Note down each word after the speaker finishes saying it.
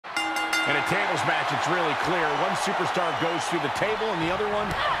In a tables match, it's really clear. One superstar goes through the table, and the other one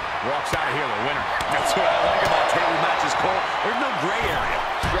walks out of here the winner. That's what I like about table matches, Cole. There's no gray area.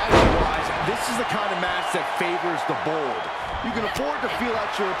 Strategy-wise, this is the kind of match that favors the bold. You can afford to feel out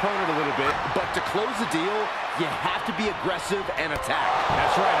your opponent a little bit, but to close the deal, you have to be aggressive and attack.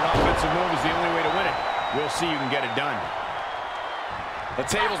 That's right. An offensive move is the only way to win it. We'll see who can get it done. The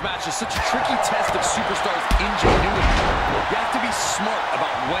tables match is such a tricky test of superstars' ingenuity. You have to be smart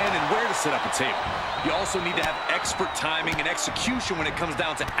about when and where to set up a table. You also need to have expert timing and execution when it comes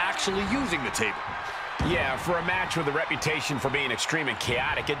down to actually using the table. Yeah, for a match with a reputation for being extreme and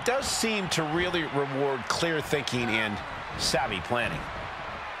chaotic, it does seem to really reward clear thinking and savvy planning.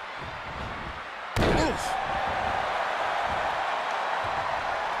 Oof.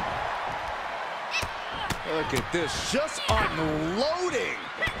 Look at this, just unloading.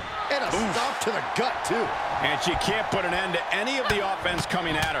 And a stop to the gut, too. And she can't put an end to any of the offense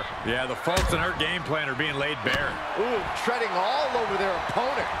coming at her. Yeah, the faults in her game plan are being laid bare. Ooh, treading all over their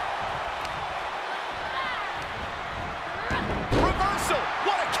opponent. Reversal,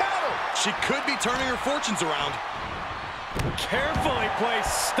 what a counter. She could be turning her fortunes around. Carefully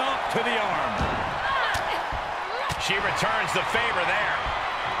placed stomp to the arm. She returns the favor there.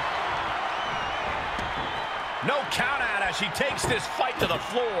 No count out as she takes this fight to the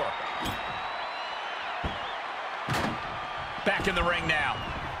floor. Back in the ring now.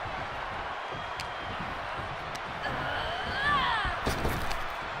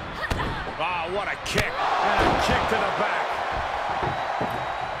 Wow, what a kick. And a kick to the back.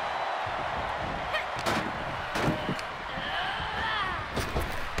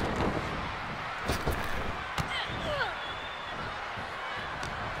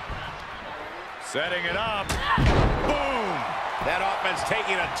 Setting it up. Boom! That offense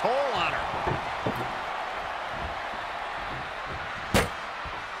taking a toll on her.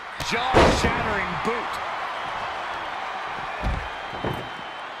 Jaw-shattering boot.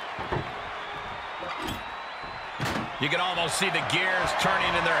 You can almost see the gears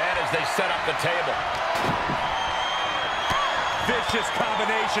turning in their head as they set up the table. Vicious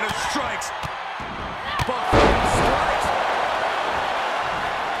combination of strikes. Buffalo strikes.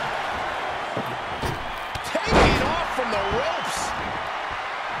 Taking off from the ropes.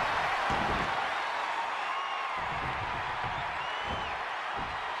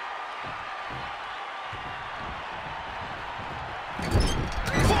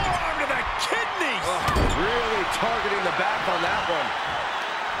 Forearm to the kidneys. Really targeting the back on that one.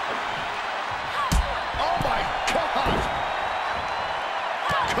 Oh, my God.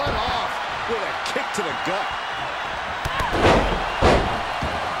 Cut off with a kick to the gut.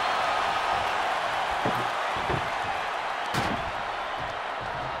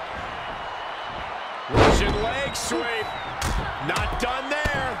 Russian leg sweep. Not done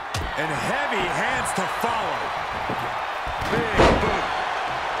there. And heavy hands to follow. Big boot.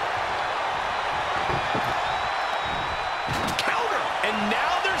 Counter. And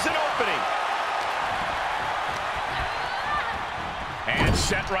now there's an opening. And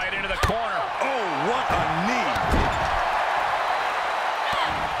set right into the corner. Oh, what a knee.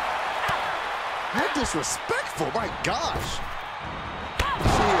 How disrespectful, my gosh.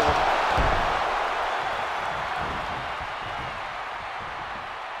 See ya.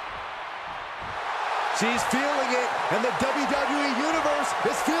 She's feeling it, and the WWE Universe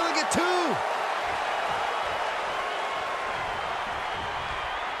is feeling it too.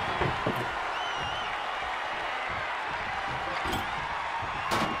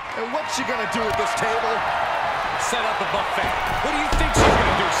 And what's she gonna do at this table? Set up a buffet. What do you think she's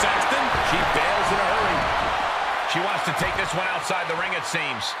going to do, Saxton? She bails in a hurry. She wants to take this one outside the ring, it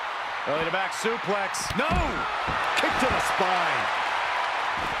seems. Early to back suplex. No! Kick to the spine.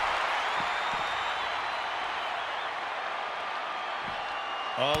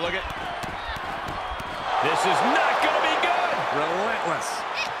 Oh, look at... This is not going to be good! Relentless.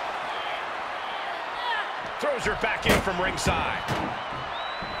 Throws her back in from ringside.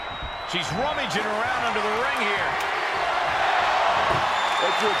 She's rummaging around under the ring here.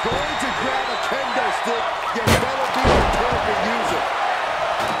 If you're going to grab a kendo stick, you better be prepared to use it.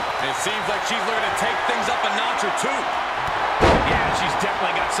 It seems like she's looking to take things up a notch or two. Yeah, she's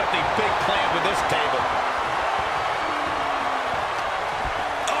definitely got something big planned with this table.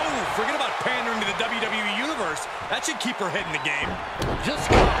 Oh, forget about pandering to the WWE Universe. That should keep her head in the game. Just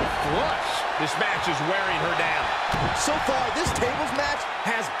got flush. This match is wearing her down. So far, this tables match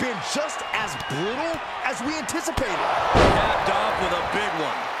has been just as brutal as we anticipated. Capped off with a big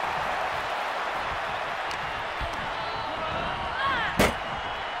one.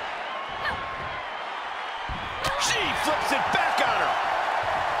 She flips it back on her.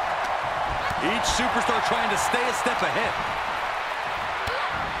 Each superstar trying to stay a step ahead.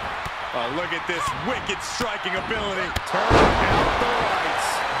 Oh, look at this wicked striking ability. Turn out the lights.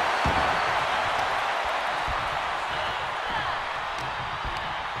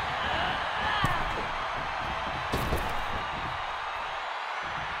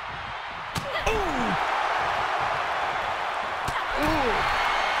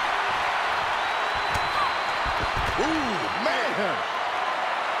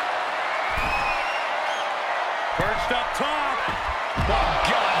 Perched up top. Oh,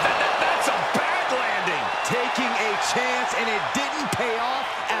 God, that's a bad landing. Taking a chance, and it didn't pay off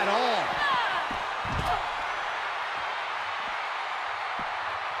at all.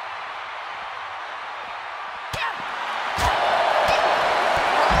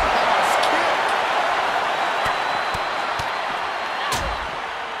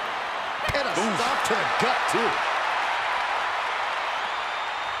 And a stop to the gut, too.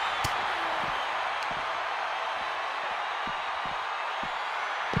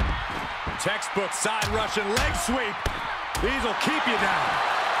 Textbook side Russian leg sweep. These will keep you down.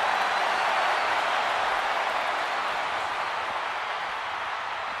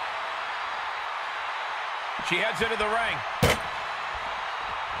 She heads into the ring.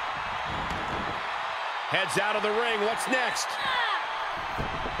 Heads out of the ring. What's next?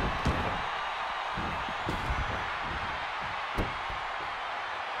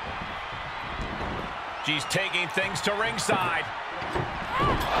 She's taking things to ringside.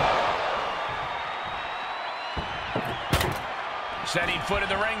 Setting foot in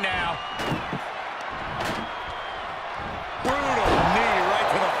the ring now. Brutal knee right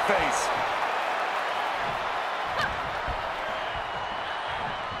to the face.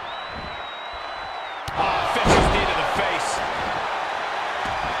 Oh, vicious knee to the face.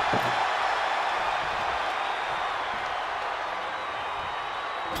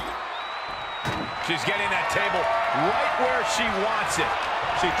 She's getting that table right where she wants it.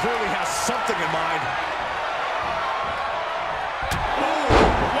 She clearly has something in mind.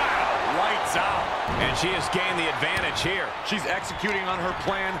 Lights out. And she has gained the advantage here. She's executing on her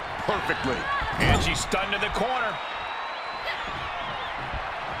plan perfectly. And she's stunned in the corner.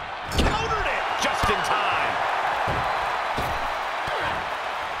 Countered it just in time.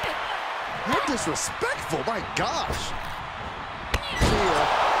 How disrespectful, my gosh. See ya.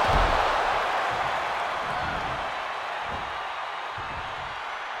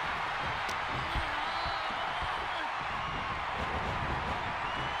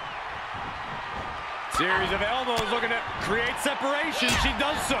 Series of elbows looking to create separation. She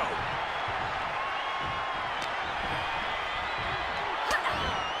does so.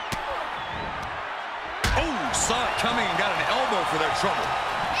 Oh, saw it coming and got an elbow for their trouble.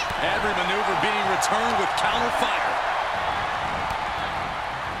 Every maneuver being returned with counter fire.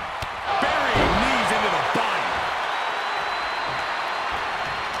 Burying knees into the body.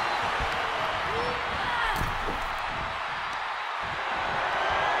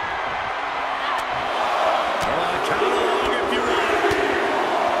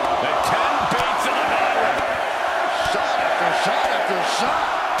 Shot.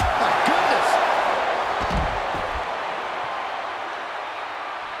 My goodness.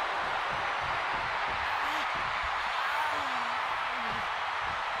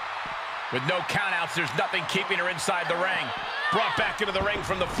 With no countouts, there's nothing keeping her inside the ring. Brought back into the ring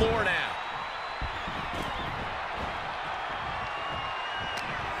from the floor now.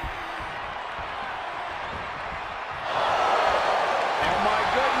 Oh my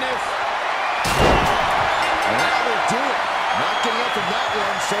goodness. And that will do it. Not getting up from that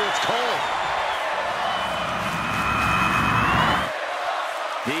one, so it's called.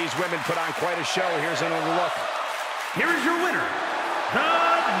 These women put on quite a show. Here's another look. Here is your winner, the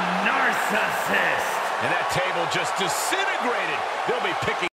Narcissist. And that table just disintegrated. They'll be picking